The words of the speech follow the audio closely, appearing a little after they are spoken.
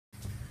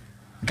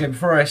Okay,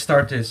 before I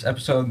start this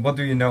episode, what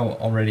do you know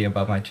already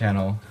about my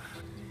channel?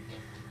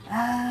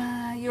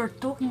 You're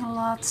talking a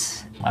lot.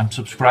 I'm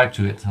subscribed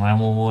to it and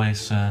I'm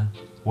always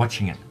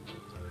watching it.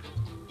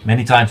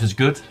 Many times it's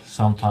good,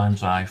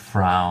 sometimes I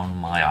frown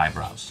my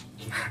eyebrows.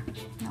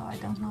 No, I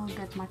don't know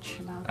that much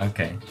about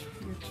Okay,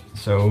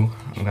 so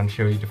I'm gonna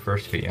show you the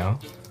first video.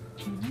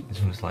 Mm-hmm. This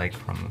one is like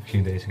from a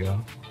few days ago.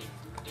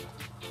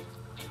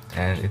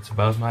 And it's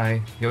about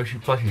my Yoshi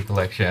plushie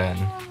collection.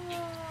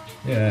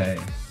 Yay.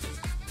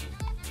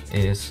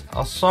 It's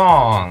a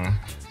song.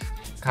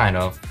 Kind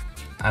of.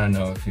 I don't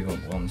know if you will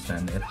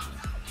understand it.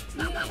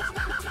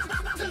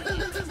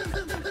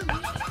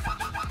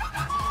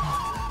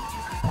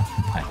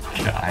 Oh my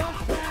god.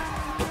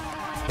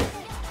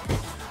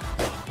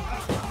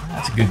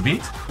 That's a good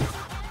beat.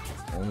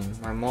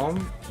 My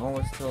mom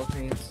always tells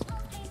me it's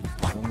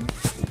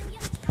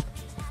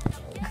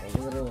a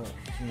little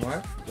too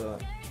much,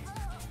 but...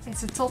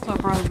 It's a toddler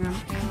program.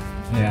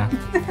 Yeah.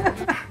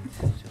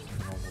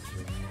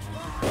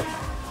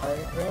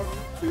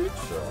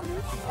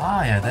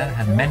 Ah yeah, that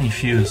had many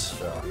views.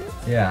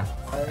 Yeah.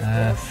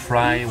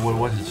 What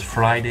was it?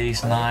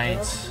 Fridays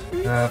nights?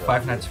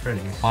 Five Nights at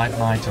Freddy's. Five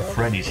Nights at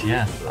Freddy's,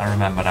 yeah. I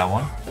remember that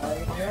one.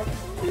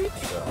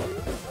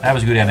 That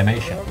was good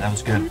animation. That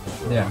was good.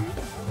 Yeah.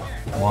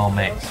 Well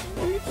made.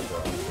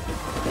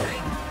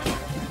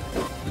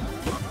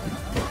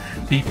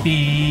 Beep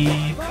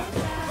beep.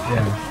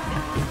 Yeah.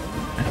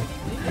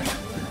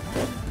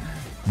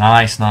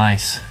 Nice,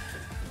 nice.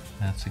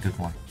 That's a good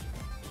one.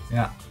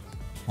 Yeah.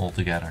 All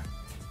together.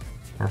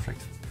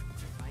 Perfect.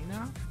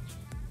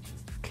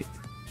 Okay.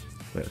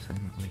 Wait a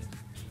second, wait.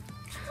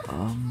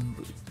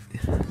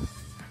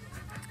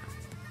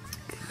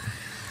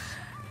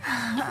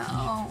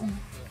 Oh.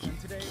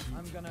 Today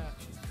I'm gonna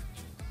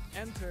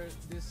enter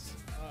this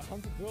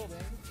haunted building.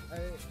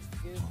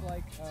 It's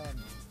like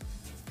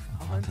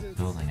A haunted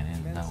building, I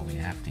didn't know we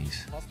have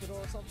these. hospital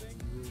or something.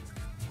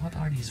 What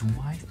are these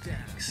white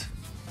things?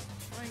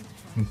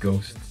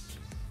 Ghosts.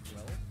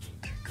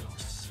 They're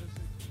ghosts.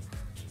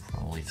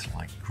 Probably it's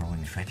like growing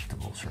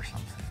vegetables or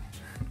something.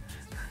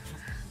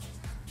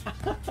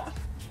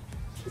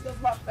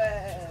 That's my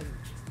fan.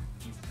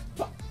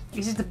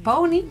 Is it the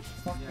pony?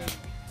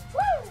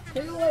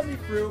 Can you let me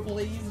through,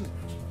 please?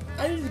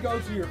 I need to go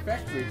to your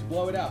factory to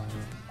blow it up.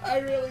 I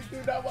really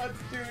do not want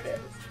to do this.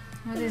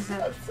 What is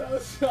it? I'm so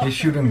sorry. He's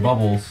shooting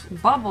bubbles.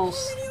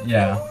 Bubbles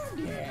Yeah.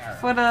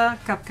 for the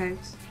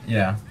cupcakes.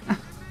 Yeah.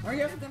 Are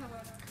you?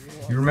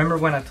 You remember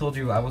when I told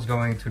you I was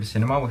going to the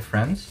cinema with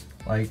friends?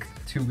 Like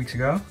 2 weeks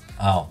ago?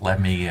 Oh, let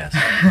me guess.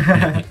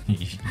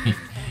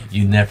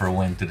 You never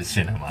went to the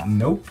cinema.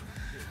 Nope.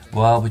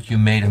 Well, but you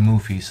made a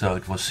movie, so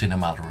it was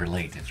cinema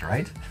related,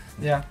 right?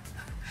 Yeah.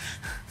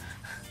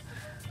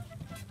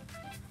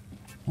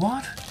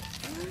 What?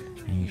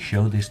 And you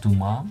showed this to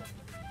mom?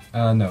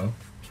 No.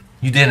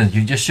 You didn't,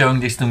 you're just showing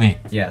this to me.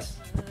 Yes.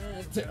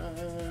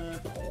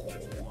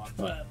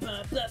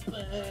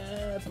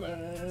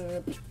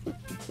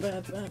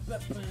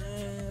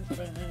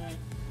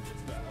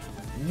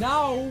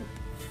 Now,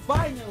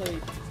 finally,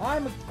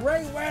 I'm a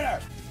great winner.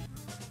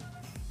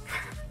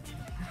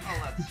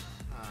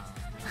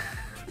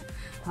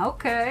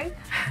 Okay.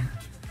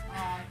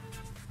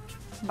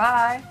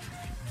 Bye.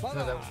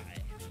 Bye.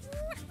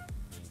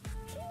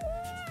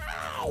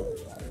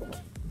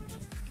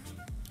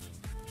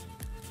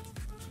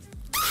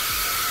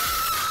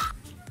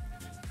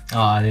 Oh,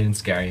 I didn't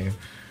scare you.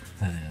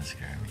 That didn't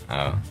scare me.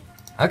 Oh.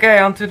 Okay,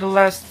 on to the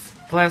last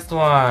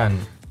one.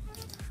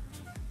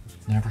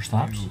 Never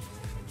stops.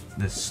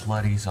 The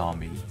slutty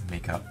zombie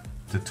makeup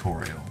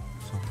tutorial.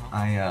 So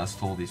I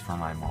stole these from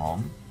my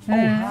mom. Oh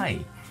hi!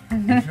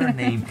 If your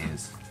name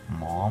is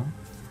Mom,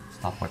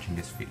 stop watching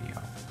this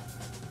video.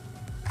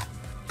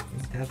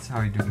 That's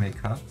how you do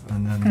makeup,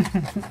 and then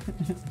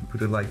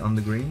put it like on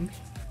the green.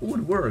 Oh,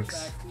 it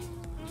works.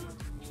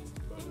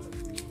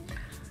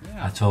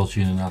 I told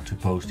you not to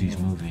post these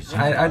movies.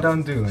 I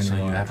don't do anymore. So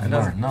you have to I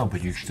don't- learn. No,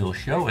 but you still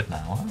show it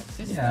now,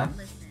 huh? Yeah.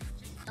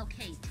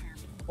 Okay, Tim.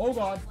 Oh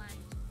God.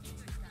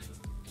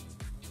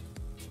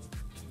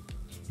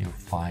 You're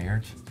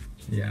fired.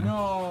 Yeah.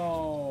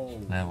 No.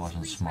 That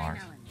wasn't Squeeze my smart.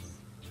 melons.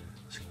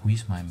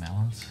 Squeeze my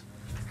melons.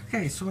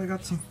 Okay, so I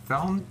got some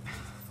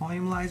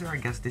volumizer. I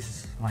guess this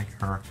is like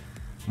her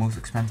most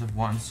expensive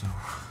one. So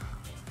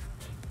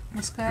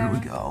Let's go. here we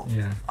go.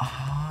 Yeah.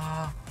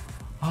 Ah,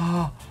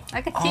 ah.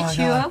 I can Oh teach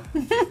my you.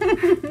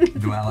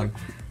 God. Do I look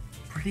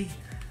pretty?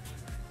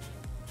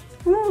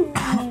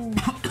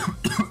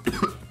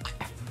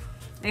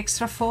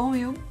 Extra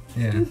volume.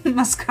 Yeah.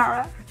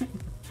 Mascara.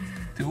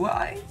 Do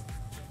I?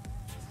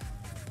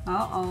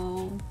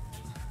 Uh-oh.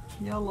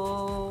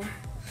 Yellow.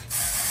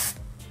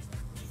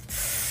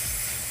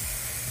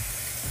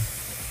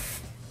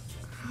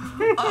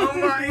 Oh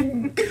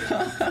my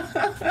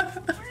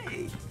god!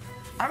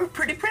 I'm a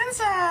pretty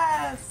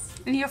princess!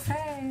 In your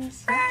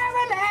face.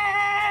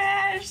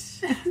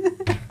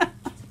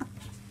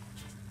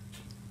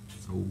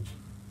 So,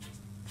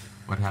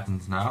 what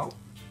happens now?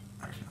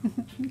 I don't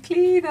know.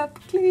 Clean up,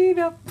 clean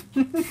up.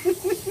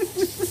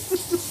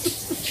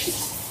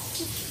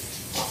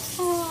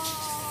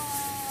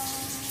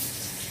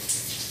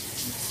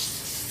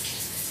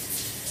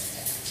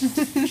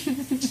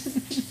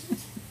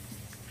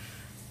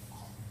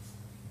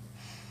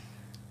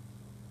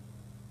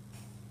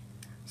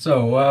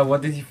 So,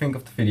 what did you think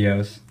of the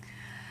videos?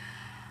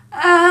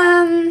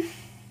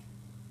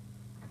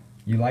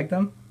 You like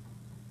them?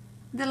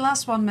 The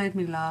last one made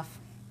me laugh.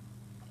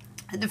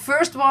 The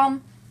first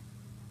one,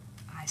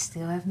 I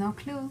still have no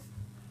clue.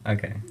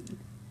 Okay.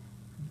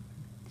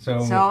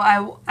 So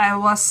I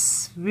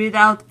was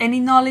without any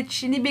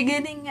knowledge in the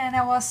beginning, and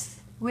I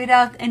was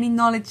without any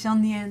knowledge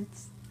on the end.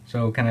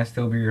 so can I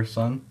still be your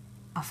son?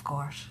 Of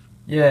course.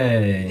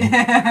 Yay!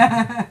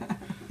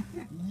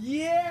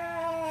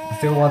 Yeah!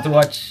 Still want to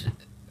watch?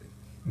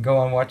 Go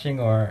on watching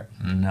or?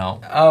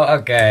 No, Oh,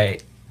 okay.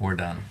 we're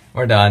done.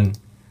 We're done.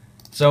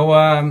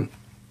 So,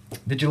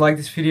 did you like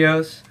these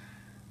videos?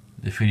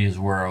 The videos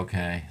were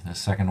okay. The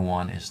second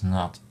one is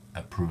not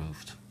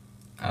approved.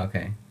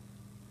 Okay.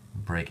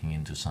 Breaking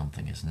into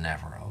something is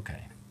never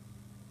okay.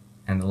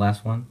 And the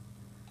last one?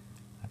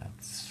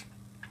 That's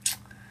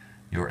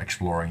you're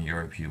exploring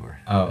your puber.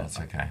 Oh, That's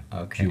okay.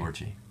 okay.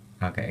 Puberty.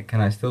 Okay.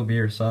 Can I still be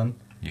your son?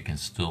 You can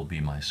still be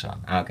my son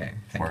Okay.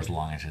 for Thank as you.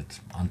 long as it's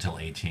until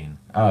 18.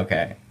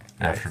 Okay.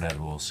 After that,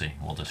 we'll see.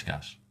 We'll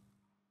discuss.